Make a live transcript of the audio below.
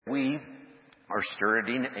we are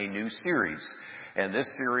starting a new series. And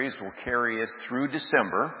this series will carry us through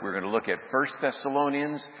December. We're going to look at 1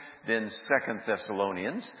 Thessalonians, then 2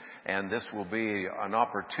 Thessalonians. And this will be an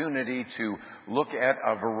opportunity to look at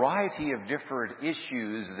a variety of different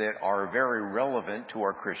issues that are very relevant to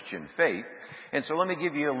our Christian faith. And so let me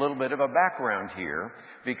give you a little bit of a background here,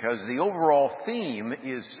 because the overall theme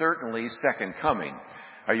is certainly Second Coming.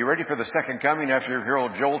 Are you ready for the second coming after you hear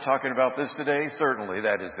old Joel talking about this today? Certainly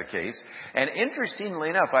that is the case. And interestingly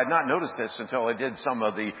enough, I had not noticed this until I did some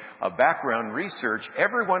of the background research.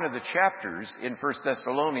 Every one of the chapters in 1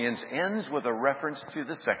 Thessalonians ends with a reference to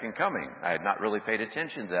the second coming. I had not really paid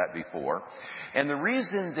attention to that before. And the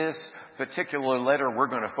reason this particular letter we're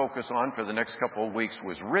going to focus on for the next couple of weeks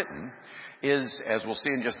was written is, as we'll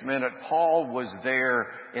see in just a minute, Paul was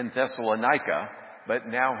there in Thessalonica, but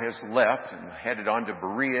now has left and headed on to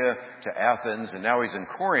Berea, to Athens, and now he's in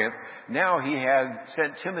Corinth. Now he had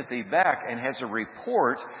sent Timothy back and has a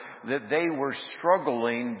report that they were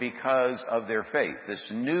struggling because of their faith, this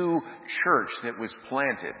new church that was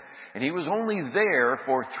planted. And he was only there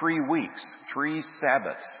for 3 weeks, 3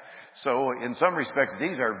 Sabbaths. So in some respects,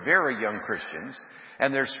 these are very young Christians,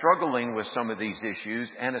 and they're struggling with some of these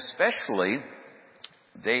issues, and especially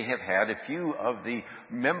they have had a few of the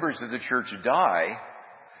members of the church die,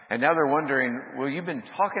 and now they're wondering, well, you've been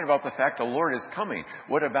talking about the fact the Lord is coming.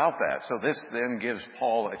 What about that? So this then gives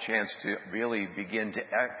Paul a chance to really begin to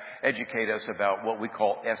educate us about what we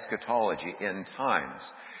call eschatology, end times.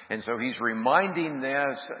 And so he's reminding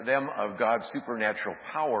them of God's supernatural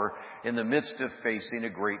power in the midst of facing a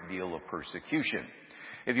great deal of persecution.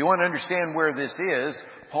 If you want to understand where this is,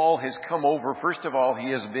 Paul has come over. First of all,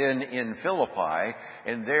 he has been in Philippi,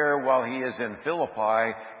 and there, while he is in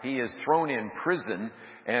Philippi, he is thrown in prison,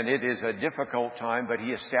 and it is a difficult time, but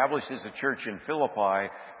he establishes a church in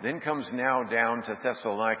Philippi, then comes now down to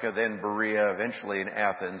Thessalonica, then Berea, eventually in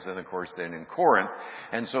Athens, and of course then in Corinth.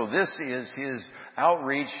 And so this is his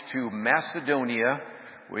outreach to Macedonia,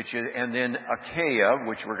 and then Achaia,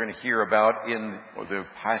 which we're going to hear about in the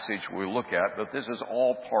passage we'll look at, but this is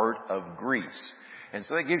all part of Greece. And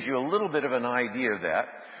so that gives you a little bit of an idea of that.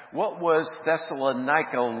 What was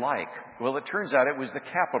Thessalonica like? Well, it turns out it was the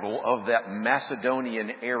capital of that Macedonian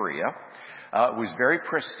area. It was very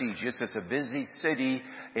prestigious. It's a busy city.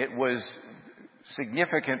 It was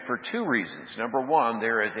significant for 2 reasons. Number one,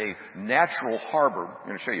 there is a natural harbor. I'm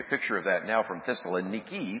going to show you a picture of that now from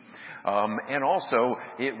Thessaloniki. And also,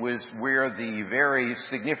 it was where the very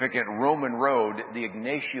significant Roman road, the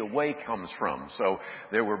Egnatia Way, comes from. So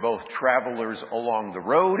there were both travelers along the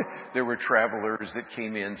road. There were travelers that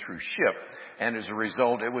came in through ship. And as a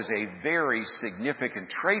result, it was a very significant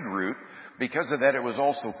trade route. Because of that, it was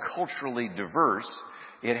also culturally diverse.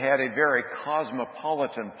 It had a very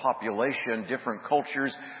cosmopolitan population, different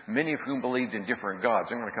cultures, many of whom believed in different gods.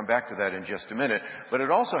 I'm going to come back to that in just a minute. But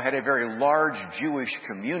it also had a very large Jewish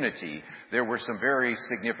community. There were some very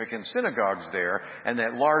significant synagogues there, and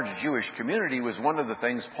that large Jewish community was one of the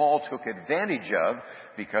things Paul took advantage of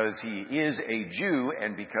because he is a Jew,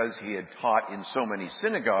 and because he had taught in so many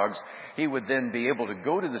synagogues, he would then be able to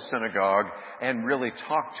go to the synagogue and really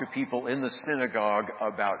talk to people in the synagogue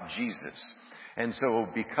about Jesus. And so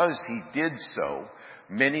because he did so,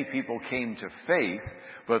 many people came to faith,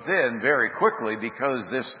 but then very quickly, because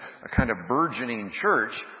this kind of burgeoning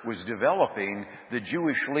church was developing, the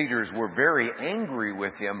Jewish leaders were very angry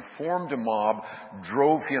with him, formed a mob,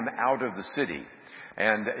 drove him out of the city.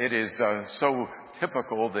 And it is so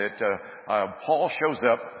typical that Paul shows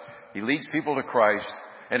up, he leads people to Christ,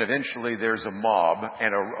 and eventually there's a mob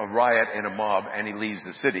and a riot and a mob, and he leaves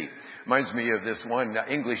the city. Reminds me of this one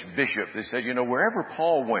English bishop that said, wherever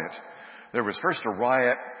Paul went, there was first a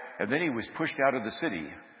riot, and then he was pushed out of the city.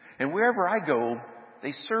 And wherever I go,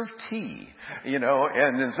 they serve tea,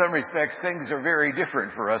 and in some respects things are very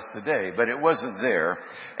different for us today, but it wasn't there.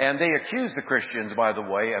 And they accused the Christians, by the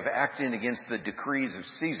way, of acting against the decrees of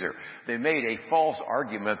Caesar. They made a false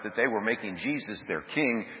argument that they were making Jesus their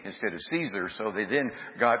king instead of Caesar, so they then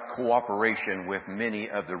got cooperation with many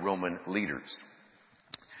of the Roman leaders.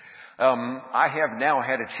 I have now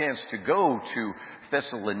had a chance to go to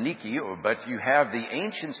Thessaloniki, but you have the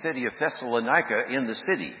ancient city of Thessalonica in the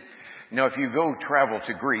city. Now, if you go travel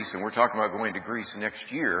to Greece, and we're talking about going to Greece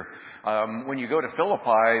next year, when you go to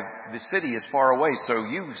Philippi, the city is far away, so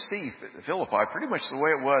you see Philippi pretty much the way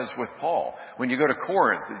it was with Paul. When you go to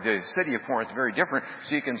Corinth, the city of Corinth is very different,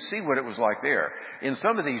 so you can see what it was like there. In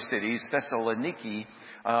some of these cities, Thessaloniki,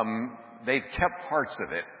 they've kept parts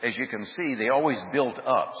of it. As you can see, they always built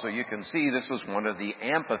up. So you can see this was one of the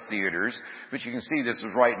amphitheaters, but you can see this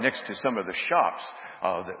was right next to some of the shops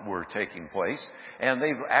that were taking place. And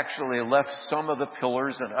they've actually left some of the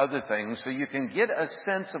pillars and other things, so you can get a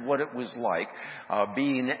sense of what it was like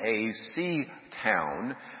being a sea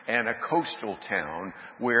town and a coastal town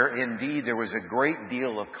where indeed there was a great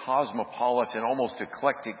deal of cosmopolitan, almost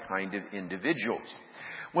eclectic kind of individuals.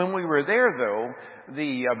 When we were there, though,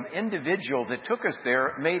 the individual that took us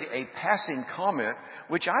there made a passing comment,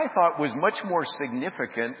 which I thought was much more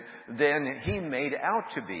significant than he made out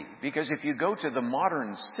to be. Because if you go to the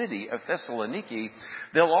modern city of Thessaloniki,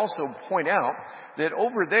 they'll also point out that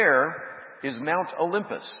over there is Mount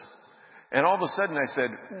Olympus. And all of a sudden I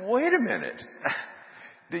said, wait a minute.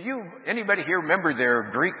 Anybody here remember their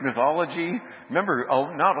Greek mythology? Remember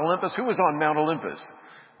Mount Olympus? Who was on Mount Olympus?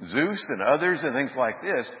 Zeus and others and things like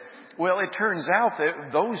this. Well, it turns out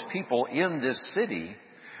that those people in this city,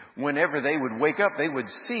 whenever they would wake up, they would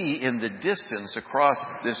see in the distance across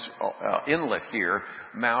this inlet here,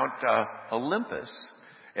 Mount Olympus.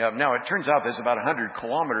 Now, it turns out there's about 100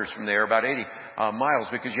 kilometers from there, about 80 miles,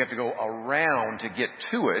 because you have to go around to get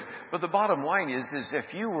to it. But the bottom line is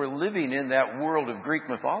if you were living in that world of Greek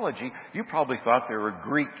mythology, you probably thought there were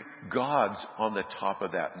Greek gods on the top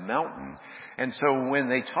of that mountain. And so when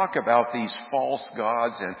they talk about these false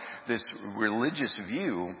gods and this religious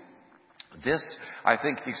view, this, I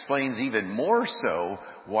think, explains even more so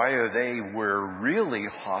why they were really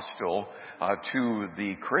hostile to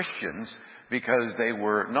the Christians, because they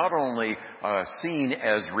were not only seen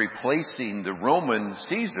as replacing the Roman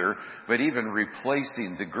Caesar, but even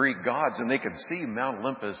replacing the Greek gods, and they could see Mount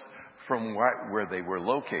Olympus from where they were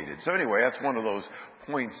located. So anyway, that's one of those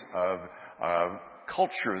points of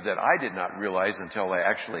culture that I did not realize until I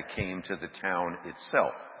actually came to the town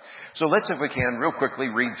itself. So let's, if we can, real quickly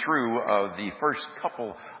read through the first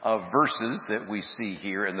couple of verses that we see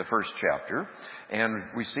here in the first chapter. And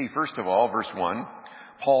we see, first of all, verse 1,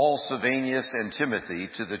 Paul, Silvanus, and Timothy,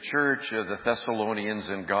 to the church of the Thessalonians,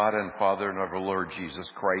 and God and Father and of our Lord Jesus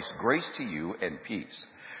Christ, grace to you and peace.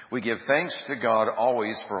 We give thanks to God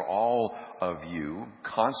always for all of you,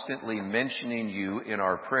 constantly mentioning you in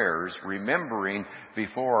our prayers, remembering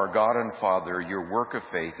before our God and Father your work of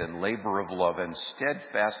faith and labor of love and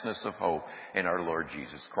steadfastness of hope in our Lord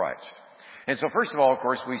Jesus Christ. And so first of all, of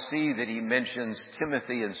course, we see that he mentions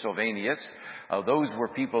Timothy and Silvanus. Those were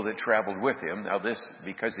people that traveled with him. Now this,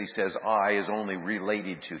 because he says I, is only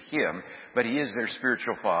related to him, but he is their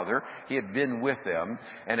spiritual father. He had been with them.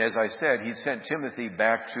 And as I said, he sent Timothy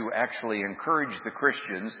back to actually encourage the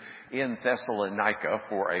Christians in Thessalonica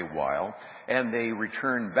for a while. And they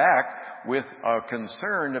returned back with a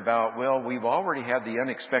concern about, well, we've already had the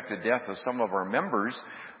unexpected death of some of our members.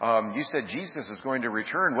 You said Jesus is going to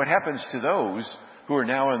return. What happens to those who are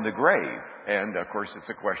now in the grave? And of course, it's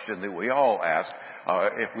a question that we all ask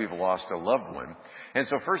if we've lost a loved one. And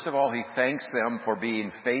so first of all, he thanks them for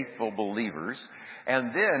being faithful believers.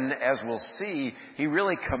 And then, as we'll see, he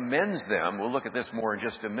really commends them, we'll look at this more in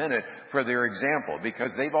just a minute, for their example,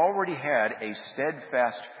 because they've already had a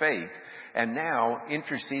steadfast faith. And now,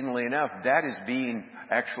 interestingly enough, that is being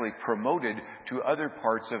actually promoted to other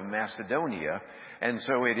parts of Macedonia. And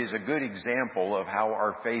so it is a good example of how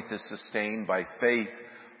our faith is sustained by faith,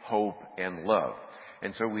 hope, and love.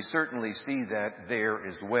 And so we certainly see that there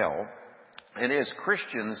as well. And as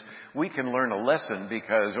Christians, we can learn a lesson,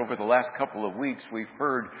 because over the last couple of weeks, we've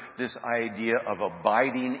heard this idea of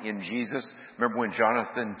abiding in Jesus. Remember when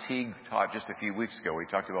Jonathan Teague taught just a few weeks ago, he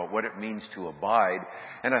talked about what it means to abide.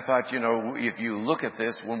 And I thought, if you look at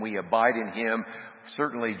this, when we abide in him,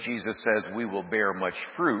 certainly Jesus says we will bear much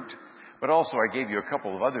fruit. But also I gave you a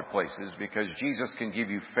couple of other places, because Jesus can give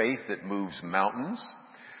you faith that moves mountains.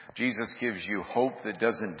 Jesus gives you hope that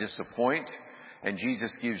doesn't disappoint. And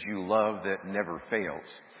Jesus gives you love that never fails.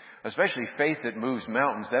 Especially faith that moves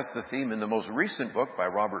mountains. That's the theme in the most recent book by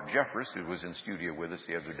Robert Jeffress, who was in studio with us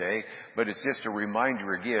the other day. But it's just a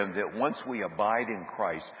reminder again that once we abide in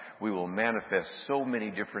Christ, we will manifest so many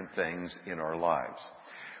different things in our lives.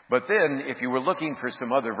 But then, if you were looking for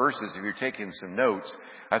some other verses, if you're taking some notes,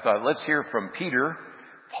 I thought, let's hear from Peter,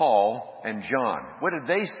 Paul, and John. What did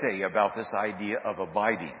they say about this idea of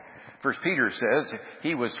abiding? First Peter says,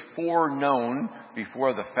 he was foreknown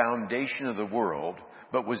before the foundation of the world,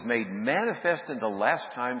 but was made manifest in the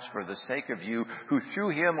last times for the sake of you, who through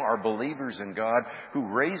him are believers in God, who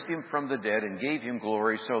raised him from the dead and gave him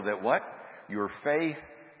glory, so that what? Your faith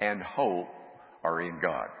and hope are in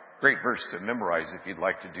God. great verse to memorize if you'd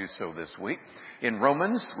like to do so this week. In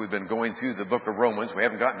Romans, we've been going through the book of Romans. We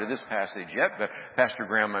haven't gotten to this passage yet, but Pastor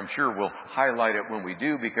Graham, I'm sure, will highlight it when we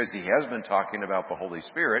do, because he has been talking about the Holy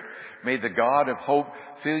Spirit. May the God of hope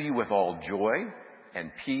fill you with all joy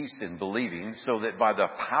and peace in believing, so that by the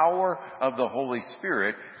power of the Holy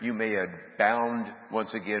Spirit you may abound,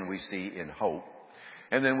 once again we see, in hope.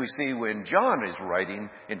 And then we see when John is writing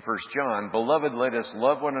in 1 John, beloved, let us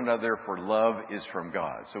love one another, for love is from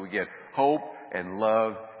God. So we get hope and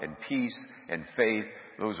love and peace and faith.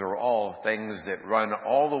 Those are all things that run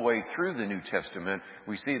all the way through the New Testament.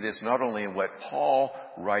 We see this not only in what Paul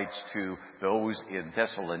writes to those in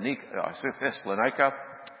Thessalonica,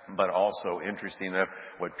 but also, interesting enough,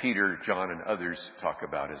 what Peter, John, and others talk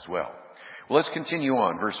about as well. Well, let's continue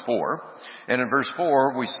on, verse 4. And in verse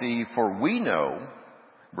 4 we see, for we know,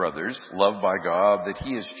 brothers, loved by God, that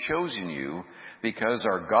He has chosen you, because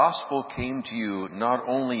our gospel came to you not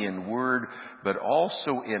only in word, but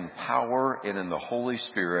also in power and in the Holy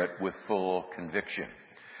Spirit with full conviction.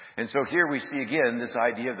 And so here we see again this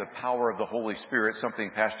idea of the power of the Holy Spirit,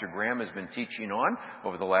 something Pastor Graham has been teaching on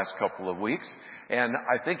over the last couple of weeks. And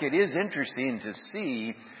I think it is interesting to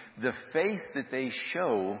see the faith that they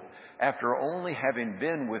show after only having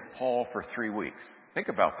been with Paul for 3 weeks. Think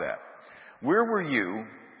about that. Where were you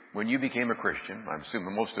when you became a Christian? I'm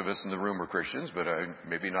assuming most of us in the room were Christians, but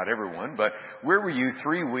maybe not everyone. But where were you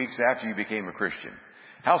 3 weeks after you became a Christian?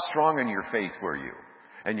 How strong in your faith were you?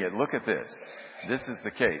 And yet look at this. This is the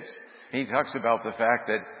case. He talks about the fact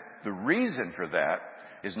that the reason for that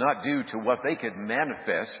is not due to what they could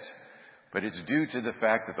manifest, but it's due to the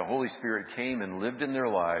fact that the Holy Spirit came and lived in their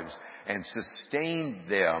lives and sustained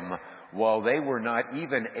them while they were not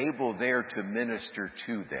even able there to minister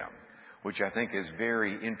to them, which I think is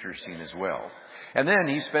very interesting as well. And then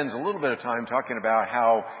he spends a little bit of time talking about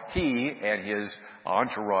how he and his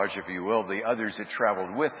entourage, if you will, the others that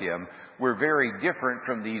traveled with him, were very different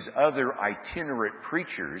from these other itinerant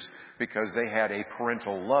preachers because they had a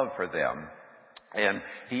parental love for them. And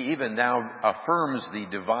he even now affirms the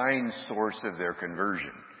divine source of their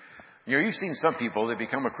conversion. You know, you've seen some people that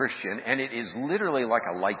become a Christian, and it is literally like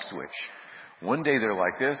a light switch. One day they're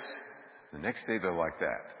like this, the next day they're like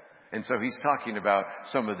that. And so he's talking about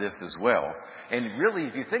some of this as well. And really,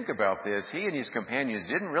 if you think about this, he and his companions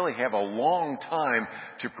didn't really have a long time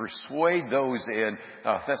to persuade those in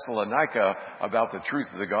Thessalonica about the truth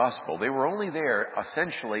of the gospel. They were only there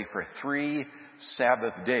essentially for 3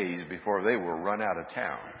 Sabbath days before they were run out of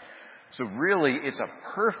town. So really, it's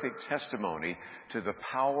a perfect testimony to the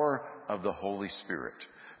power of the Holy Spirit,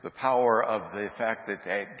 the power of the fact that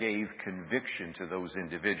that gave conviction to those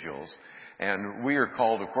individuals. And we are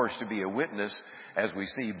called, of course, to be a witness, as we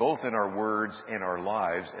see, both in our words and our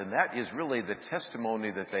lives. And that is really the testimony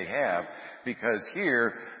that they have, because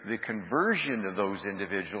here, the conversion of those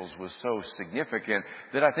individuals was so significant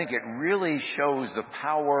that I think it really shows the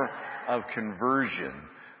power of conversion,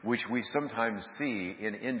 which we sometimes see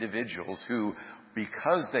in individuals who,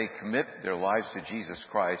 because they commit their lives to Jesus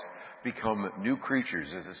Christ, become new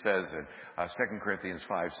creatures, as it says in 2 Corinthians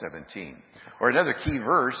 5:17. Or another key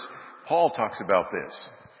verse, Paul talks about this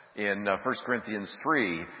in 1 Corinthians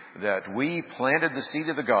 3, that we planted the seed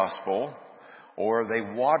of the gospel, or they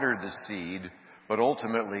watered the seed, but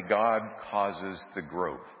ultimately God causes the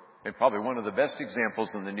growth. And probably one of the best examples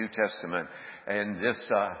in the New Testament and this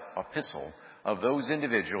epistle of those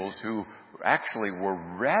individuals who actually were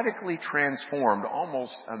radically transformed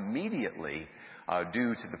almost immediately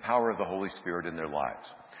due to the power of the Holy Spirit in their lives.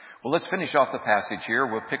 Well, let's finish off the passage here.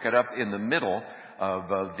 We'll pick it up in the middle of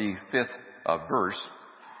the 5th verse,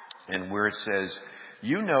 and where it says,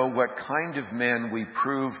 you know what kind of men we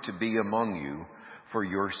proved to be among you for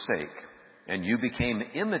your sake, and you became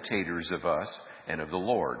imitators of us and of the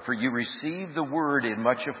Lord. For you received the word in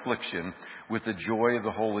much affliction with the joy of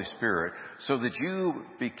the Holy Spirit, so that you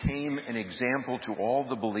became an example to all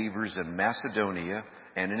the believers in Macedonia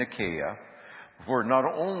and in Achaia. For not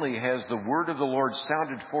only has the word of the Lord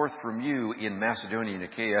sounded forth from you in Macedonia and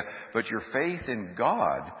Achaia, but your faith in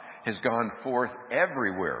God has gone forth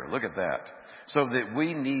everywhere. Look at that. So that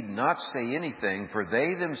we need not say anything, for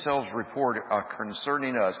they themselves report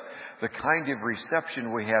concerning us the kind of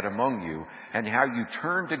reception we had among you, and how you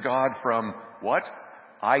turned to God from what?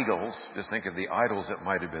 Idols, just think of the idols that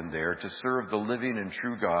might have been there, to serve the living and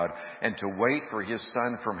true God, and to wait for His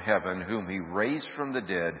Son from heaven, whom He raised from the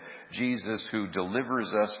dead, Jesus, who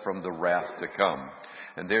delivers us from the wrath to come.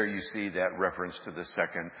 And there you see that reference to the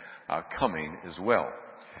second coming as well.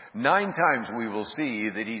 9 times we will see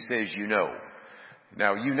that he says, you know.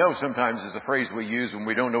 Now, sometimes is a phrase we use when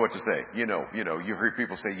we don't know what to say. You hear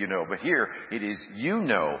people say, but here it is, In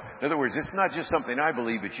other words, it's not just something I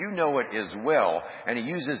believe, but you know it as well. And he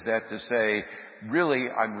uses that to say, really,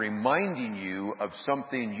 I'm reminding you of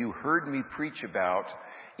something you heard me preach about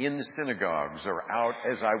in the synagogues or out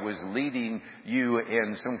as I was leading you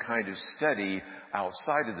in some kind of study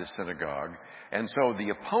outside of the synagogue. And so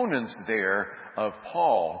the opponents there of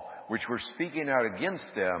Paul, which were speaking out against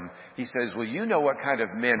them, he says, well, you know what kind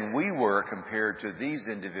of men we were compared to these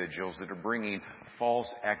individuals that are bringing false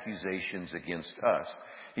accusations against us.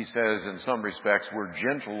 He says, in some respects, we're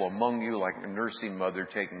gentle among you like a nursing mother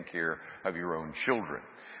taking care of your own children.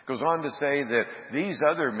 Goes on to say that these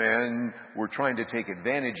other men were trying to take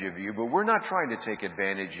advantage of you, but we're not trying to take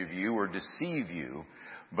advantage of you or deceive you.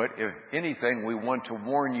 But if anything, we want to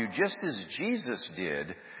warn you, just as Jesus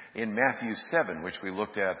did in Matthew 7, which we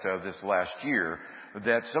looked at this last year,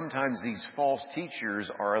 that sometimes these false teachers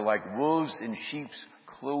are like wolves in sheep's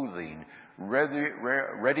clothing,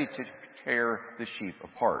 ready to tear the sheep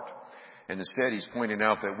apart. And instead, he's pointing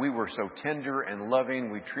out that we were so tender and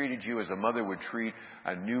loving, we treated you as a mother would treat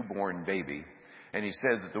a newborn baby. And he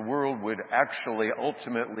said that the world would actually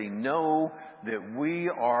ultimately know that we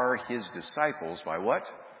are his disciples by what?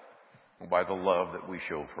 By the love that we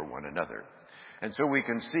show for one another. And so we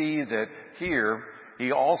can see that here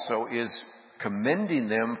he also is commending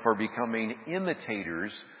them for becoming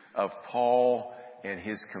imitators of Paul and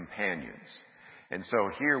his companions. And so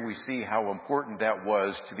here we see how important that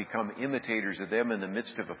was to become imitators of them in the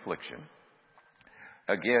midst of affliction.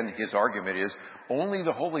 Again, his argument is only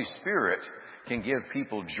the Holy Spirit can give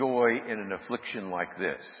people joy in an affliction like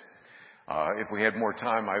this. If we had more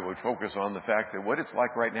time, I would focus on the fact that what it's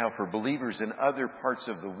like right now for believers in other parts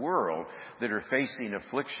of the world that are facing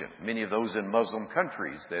affliction, many of those in Muslim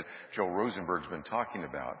countries that Joel Rosenberg's been talking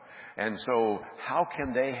about. And so how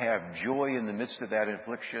can they have joy in the midst of that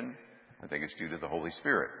affliction? I think it's due to the Holy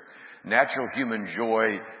Spirit. Natural human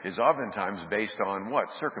joy is oftentimes based on what?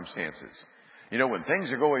 Circumstances. When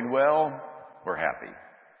things are going well, we're happy.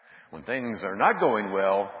 When things are not going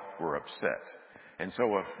well, we're upset. And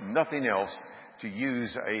so if nothing else, to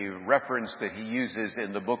use a reference that he uses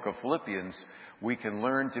in the book of Philippians, we can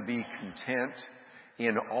learn to be content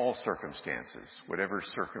in all circumstances, whatever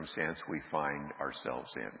circumstance we find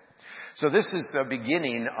ourselves in. So this is the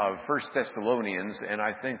beginning of 1 Thessalonians, and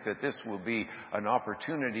I think that this will be an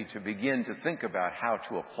opportunity to begin to think about how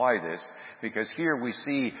to apply this, because here we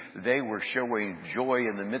see they were showing joy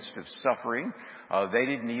in the midst of suffering. They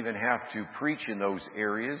didn't even have to preach in those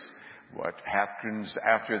areas. What happens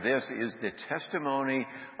after this is the testimony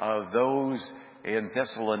of those in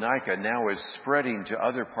Thessalonica now is spreading to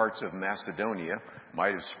other parts of Macedonia.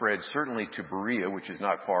 Might have spread certainly to Berea, which is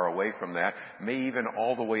not far away from that, may even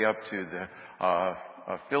all the way up to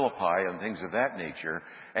the Philippi and things of that nature.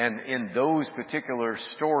 And in those particular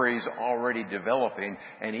stories already developing,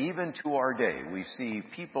 and even to our day, we see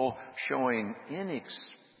people showing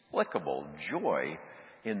inexplicable joy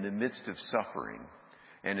in the midst of suffering.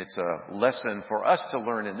 And it's a lesson for us to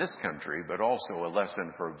learn in this country, but also a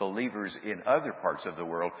lesson for believers in other parts of the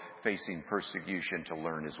world facing persecution to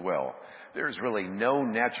learn as well. There's really no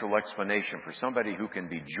natural explanation for somebody who can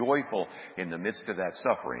be joyful in the midst of that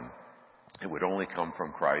suffering. It would only come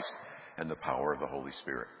from Christ and the power of the Holy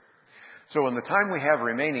Spirit. So in the time we have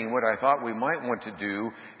remaining, what I thought we might want to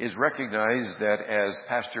do is recognize that, as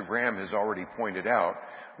Pastor Graham has already pointed out,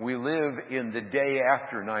 we live in the day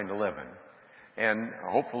after 9/11. And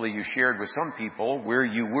hopefully you shared with some people where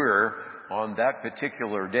you were on that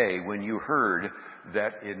particular day when you heard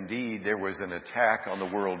that indeed there was an attack on the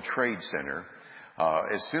World Trade Center.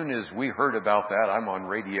 As soon as we heard about that, I'm on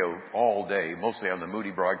radio all day, mostly on the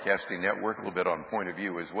Moody Broadcasting Network, a little bit on Point of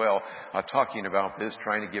View as well, talking about this,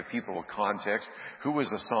 trying to give people a context. Who was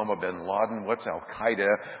Osama bin Laden? What's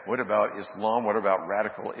Al-Qaeda? What about Islam? What about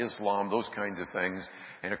radical Islam? Those kinds of things.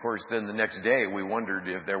 And of course, then the next day we wondered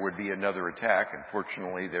if there would be another attack.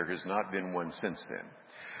 Unfortunately, there has not been one since then.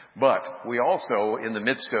 But we also, in the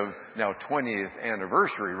midst of now 20th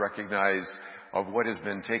anniversary, recognize of what has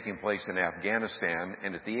been taking place in Afghanistan.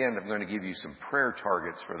 And at the end, I'm going to give you some prayer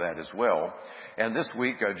targets for that as well. And this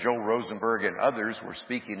week, Joel Rosenberg and others were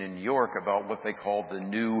speaking in New York about what they called the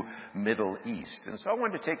New Middle East. And so I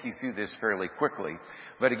wanted to take you through this fairly quickly.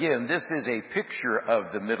 But again, this is a picture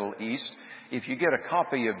of the Middle East. If you get a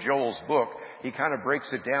copy of Joel's book, he kind of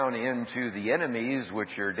breaks it down into the enemies,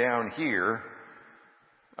 which are down here.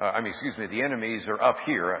 The enemies are up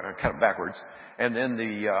here, kind of backwards, and then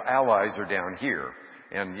the allies are down here.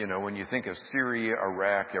 And, when you think of Syria,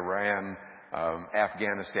 Iraq, Iran,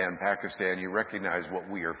 Afghanistan, Pakistan, you recognize what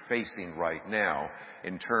we are facing right now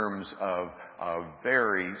in terms of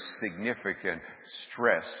very significant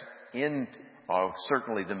stress in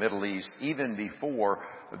certainly the Middle East, even before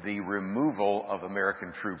the removal of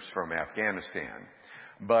American troops from Afghanistan.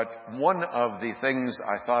 But one of the things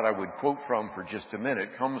I thought I would quote from for just a minute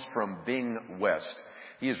comes from Bing West.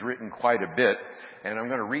 He has written quite a bit, and I'm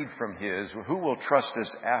going to read from his, Who will trust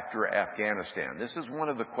us after Afghanistan? This is one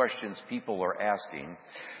of the questions people are asking.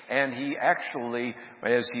 And he actually,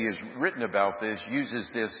 as he has written about this, uses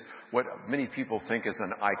this, what many people think is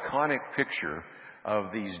an iconic picture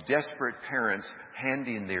of these desperate parents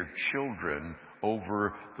handing their children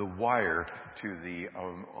over the wire to the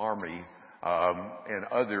army and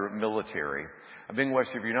other military. Bing West,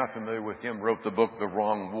 if you're not familiar with him, wrote the book The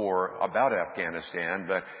Wrong War about Afghanistan,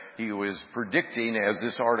 but he was predicting, as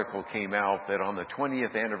this article came out, that on the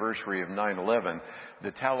 20th anniversary of 9/11,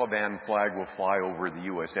 the Taliban flag will fly over the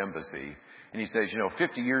U.S. Embassy. And he says,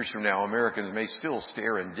 50 years from now, Americans may still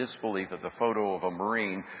stare in disbelief at the photo of a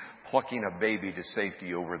Marine plucking a baby to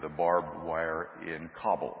safety over the barbed wire in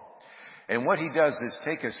Kabul. And what he does is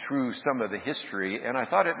take us through some of the history, and I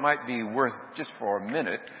thought it might be worth just for a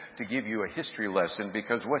minute to give you a history lesson,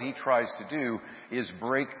 because what he tries to do is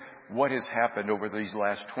break what has happened over these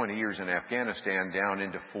last 20 years in Afghanistan down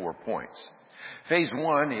into 4 points. Phase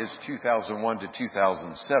 1 is 2001 to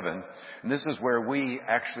 2007, and this is where we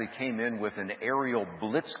actually came in with an aerial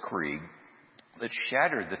blitzkrieg that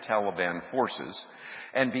shattered the Taliban forces.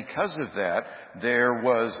 And because of that, there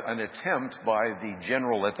was an attempt by the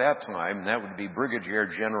general at that time, and that would be Brigadier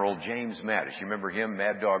General James Mattis. You remember him,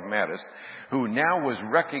 Mad Dog Mattis, who now was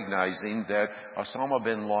recognizing that Osama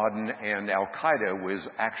bin Laden and Al-Qaeda was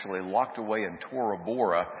actually locked away in Tora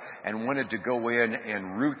Bora and wanted to go in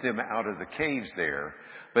and root them out of the caves there.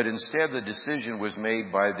 But instead, the decision was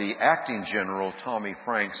made by the acting general, Tommy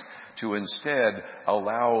Franks, to instead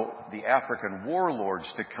allow the African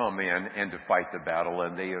warlords to come in and to fight the battle,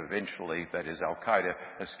 and they eventually, that is Al-Qaeda,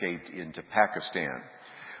 escaped into Pakistan.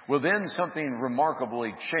 Well, then something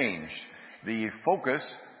remarkably changed. The focus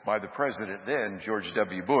by the president then, George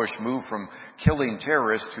W. Bush, moved from killing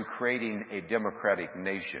terrorists to creating a democratic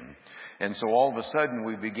nation. And so all of a sudden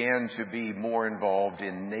we began to be more involved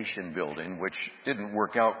in nation building, which didn't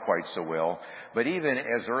work out quite so well. But even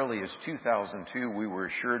as early as 2002, we were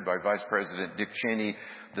assured by Vice President Dick Cheney,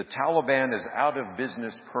 the Taliban is out of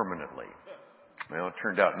business permanently. Well, it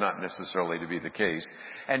turned out not necessarily to be the case.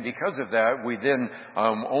 And because of that, we then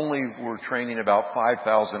only were training about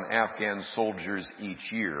 5,000 Afghan soldiers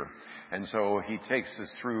each year. And so he takes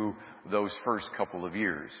us through those first couple of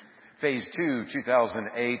years. Phase 2,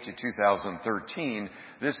 2008 to 2013,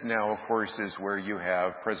 this now, of course, is where you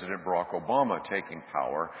have President Barack Obama taking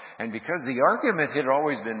power. And because the argument had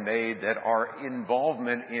always been made that our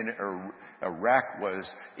involvement in Iraq was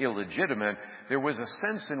illegitimate, there was a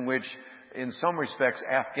sense in which, in some respects,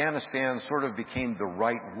 Afghanistan sort of became the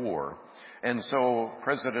right war. And so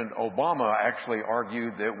President Obama actually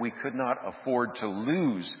argued that we could not afford to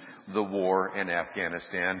lose the war in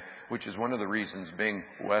Afghanistan, which is one of the reasons Bing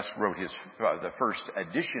West wrote the first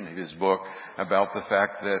edition of his book about the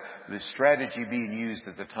fact that the strategy being used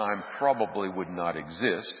at the time probably would not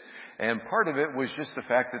exist. And part of it was just the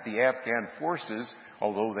fact that the Afghan forces,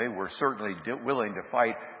 although they were certainly willing to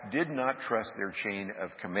fight, did not trust their chain of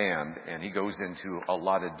command. And he goes into a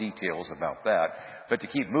lot of details about that. But to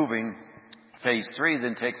keep moving, Phase 3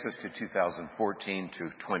 then takes us to 2014 to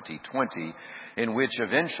 2020, in which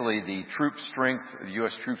eventually the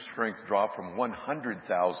U.S. troop strength dropped from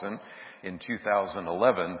 100,000 in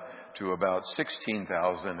 2011 to about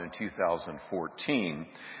 16,000 in 2014.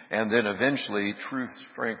 And then eventually troop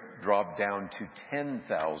strength dropped down to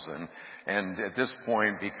 10,000. And at this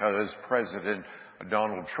point, because President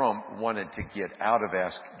Donald Trump wanted to get out of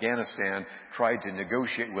Afghanistan, tried to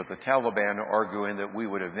negotiate with the Taliban, arguing that we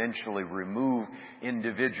would eventually remove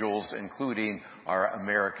individuals, including our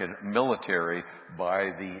American military,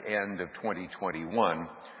 by the end of 2021,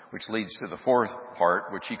 which leads to the fourth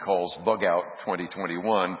part, which he calls Bug Out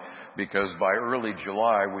 2021, because by early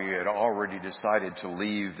July, we had already decided to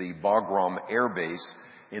leave the Bagram Air Base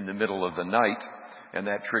in the middle of the night, and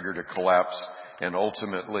that triggered a collapse. And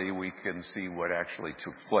ultimately, we can see what actually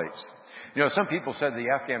took place. Some people said the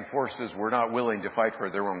Afghan forces were not willing to fight for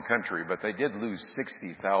their own country, but they did lose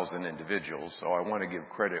 60,000 individuals, so I want to give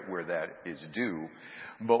credit where that is due.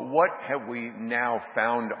 But what have we now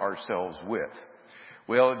found ourselves with?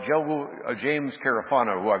 Well, James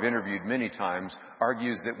Carafano, who I've interviewed many times,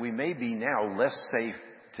 argues that we may be now less safe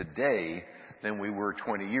today than we were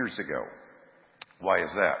 20 years ago. Why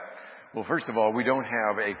is that? Well, first of all, we don't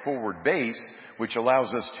have a forward base, which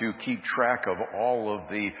allows us to keep track of all of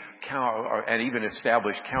the and even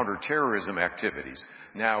establish counterterrorism activities.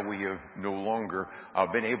 Now we have no longer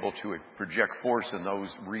been able to project force in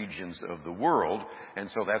those regions of the world, and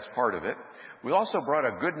so that's part of it. We also brought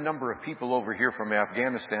a good number of people over here from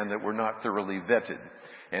Afghanistan that were not thoroughly vetted.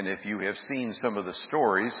 And if you have seen some of the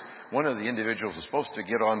stories, one of the individuals was supposed to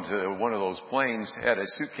get onto one of those planes, had a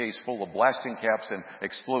suitcase full of blasting caps and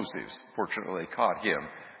explosives. Fortunately, they caught him.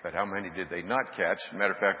 But how many did they not catch?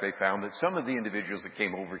 Matter of fact, they found that some of the individuals that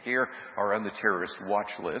came over here are on the terrorist watch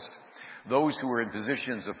list. Those who were in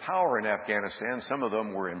positions of power in Afghanistan, some of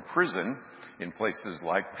them were in prison in places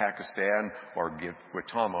like Pakistan or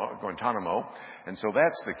Guantanamo. And so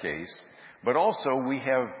that's the case. But also we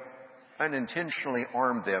have unintentionally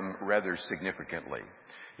armed them rather significantly.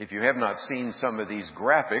 If you have not seen some of these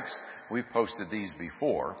graphics, we've posted these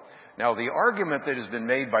before. Now, the argument that has been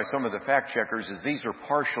made by some of the fact checkers is these are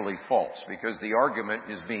partially false, because the argument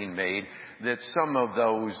is being made that some of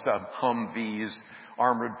those Humvees,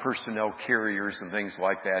 armored personnel carriers and things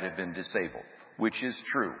like that have been disabled, which is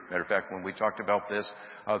true. Matter of fact, when we talked about this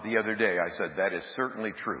the other day, I said that is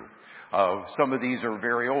certainly true. Some of these are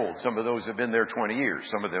very old. Some of those have been there 20 years.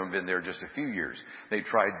 Some of them have been there just a few years. They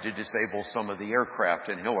tried to disable some of the aircraft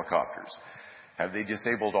and helicopters. Have they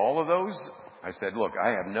disabled all of those? I said, look, I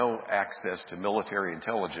have no access to military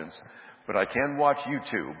intelligence, but I can watch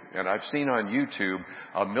YouTube. And I've seen on YouTube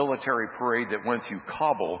a military parade that went through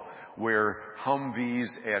Kabul where Humvees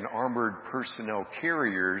and armored personnel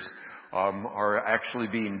carriers are actually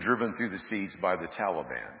being driven through the seas by the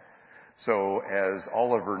Taliban. So as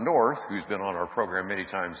Oliver North, who's been on our program many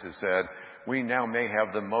times, has said, we now may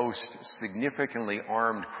have the most significantly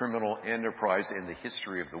armed criminal enterprise in the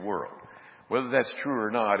history of the world. Whether that's true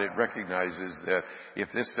or not, it recognizes that if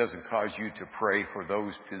this doesn't cause you to pray for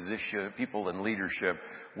those people in leadership,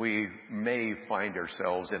 we may find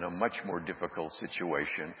ourselves in a much more difficult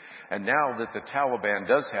situation. And now that the Taliban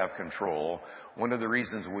does have control, one of the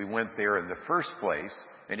reasons we went there in the first place,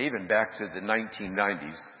 and even back to the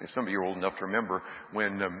 1990s, if some of you are old enough to remember,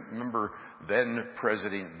 when, remember then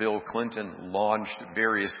President Bill Clinton launched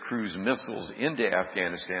various cruise missiles into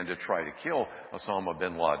Afghanistan to try to kill Osama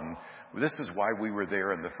bin Laden. This is why we were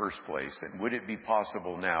there in the first place, and would it be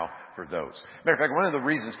possible now for those? Matter of fact, one of the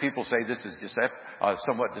reasons people say this is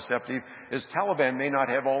somewhat deceptive is Taliban may not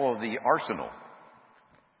have all of the arsenal.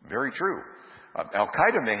 Very true.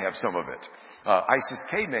 Al-Qaeda may have some of it.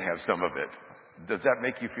 ISIS-K may have some of it. Does that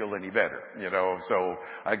make you feel any better? So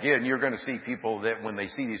again, you're going to see people that when they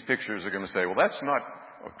see these pictures are going to say, well, that's not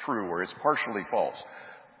true, or it's partially false.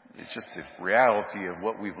 It's just the reality of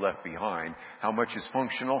what we've left behind. How much is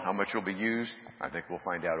functional? How much will be used? I think we'll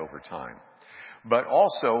find out over time. But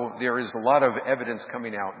also, there is a lot of evidence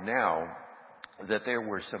coming out now that there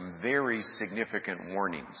were some very significant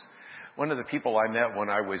warnings. One of the people I met when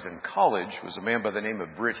I was in college was a man by the name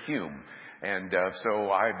of Britt Hume. And so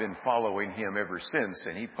I've been following him ever since.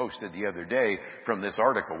 And he posted the other day from this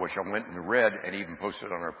article, which I went and read and even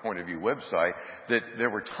posted on our Point of View website, that there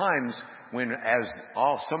were times when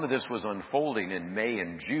some of this was unfolding in May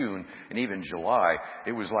and June and even July,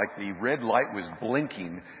 it was like the red light was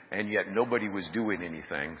blinking and yet nobody was doing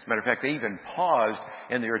anything. As a matter of fact, they even paused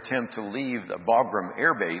in their attempt to leave the Bagram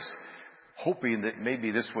Air Base, hoping that maybe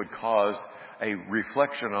this would cause a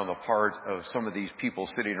reflection on the part of some of these people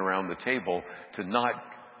sitting around the table to not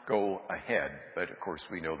go ahead. But of course,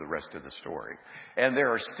 we know the rest of the story. And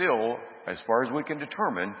there are still, as far as we can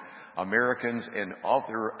determine, Americans and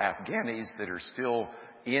other Afghanis that are still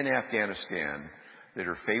in Afghanistan that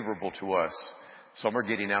are favorable to us. Some are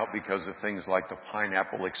getting out because of things like the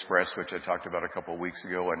Pineapple Express, which I talked about a couple of weeks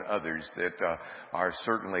ago, and others that are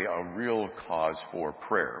certainly a real cause for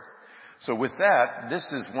prayer. So with that, this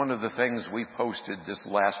is one of the things we posted this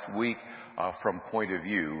last week from Point of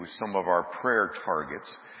View, some of our prayer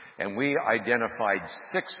targets. And we identified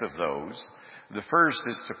 6 of those. The first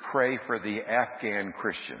is to pray for the Afghan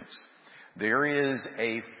Christians. There is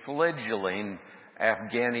a fledgling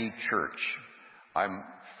Afghani church. I'm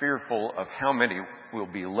fearful of how many will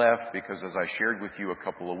be left because, as I shared with you a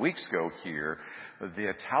couple of weeks ago here,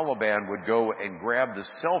 the Taliban would go and grab the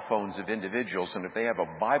cell phones of individuals, and if they have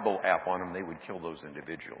a Bible app on them, they would kill those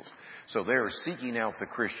individuals. So they are seeking out the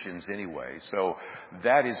Christians anyway. So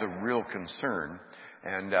that is a real concern.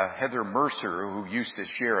 And Heather Mercer, who used to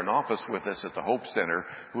share an office with us at the Hope Center,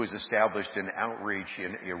 who was established in outreach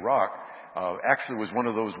in Iraq, actually was one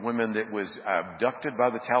of those women that was abducted by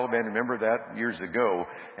the Taliban, remember that, years ago,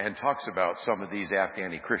 and talks about some of these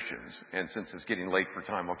Afghani Christians. And since it's getting late for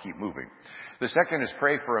time, I'll keep moving. The second is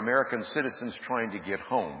pray for American citizens trying to get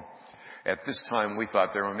home. At this time, we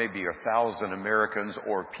thought there were maybe 1,000 Americans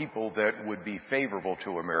or people that would be favorable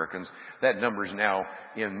to Americans. That number is now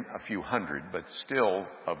in a few hundred, but still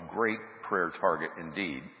a great prayer target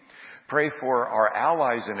indeed. Pray for our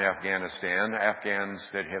allies in Afghanistan, Afghans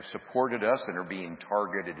that have supported us and are being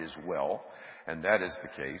targeted as well, and that is the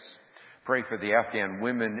case. Pray for the Afghan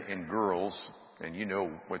women and girls, and you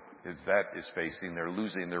know what that is facing. They're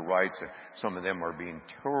losing their rights. Some of them are being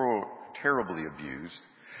terribly abused.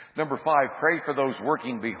 Number 5, pray for those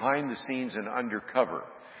working behind the scenes and undercover.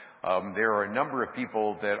 There are a number of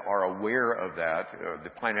people that are aware of that. The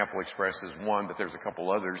Pineapple Express is one, but there's a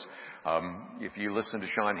couple others. If you listen to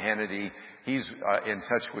Sean Hannity, he's in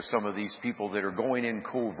touch with some of these people that are going in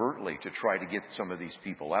covertly to try to get some of these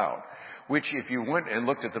people out. Which, if you went and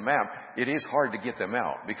looked at the map, it is hard to get them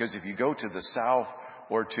out. Because if you go to the south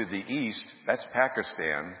or to the east, that's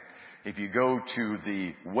Pakistan. If you go to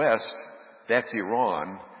the west, that's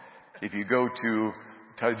Iran. If you go to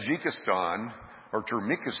Tajikistan or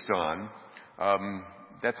Turkmenistan,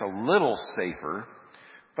 that's a little safer.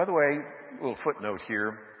 By the way, a little footnote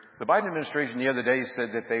here. The Biden administration the other day said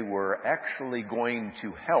that they were actually going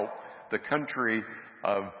to help the country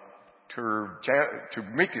of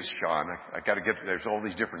Turkmenistan. I got to get, there's all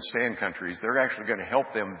these different stand countries. They're actually going to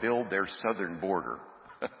help them build their southern border.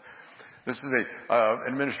 This is an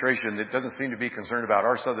administration that doesn't seem to be concerned about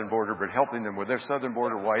our southern border, but helping them with their southern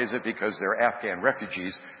border. Why is it? Because they're Afghan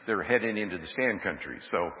refugees. They're heading into the stand countries.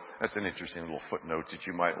 So that's an interesting little footnote that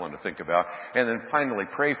you might want to think about. And then finally,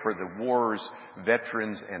 pray for the war's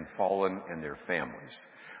veterans and fallen and their families.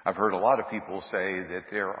 I've heard a lot of people say that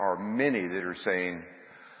there are many that are saying,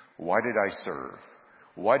 why did I serve?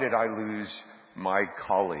 Why did I lose my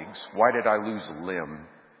colleagues? Why did I lose a limb?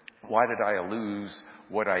 Why did I lose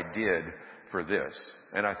what I did for this?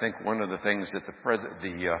 And I think one of the things that the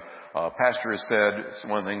pastor has said, it's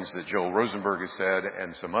one of the things that Joel Rosenberg has said,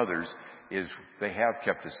 and some others, is they have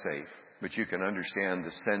kept us safe. But you can understand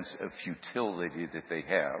the sense of futility that they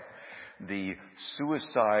have. The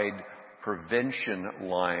suicide prevention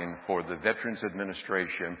line for the Veterans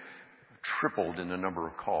Administration tripled in the number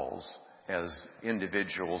of calls as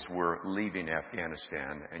individuals were leaving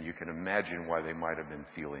Afghanistan, and you can imagine why they might have been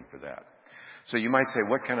feeling for that. So you might say,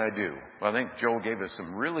 what can I do? Well, I think Joel gave us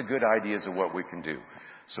some really good ideas of what we can do.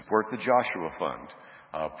 Support the Joshua Fund.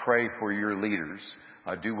 Pray for your leaders.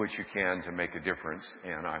 Do what you can to make a difference.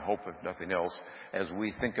 And I hope, if nothing else, as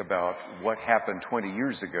we think about what happened 20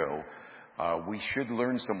 years ago, we should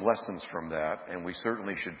learn some lessons from that, and we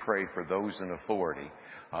certainly should pray for those in authority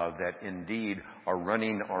that indeed are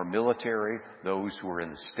running our military, those who are in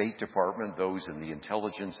the State Department, those in the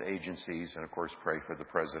intelligence agencies, and of course pray for the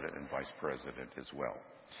President and Vice President as well.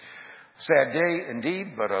 Sad day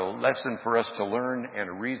indeed, but a lesson for us to learn and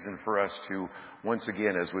a reason for us to, once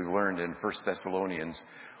again, as we've learned in 1 Thessalonians,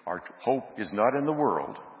 our hope is not in the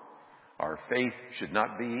world. Our faith should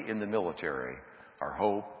not be in the military. Our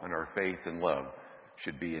hope and our faith and love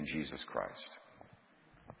should be in Jesus Christ.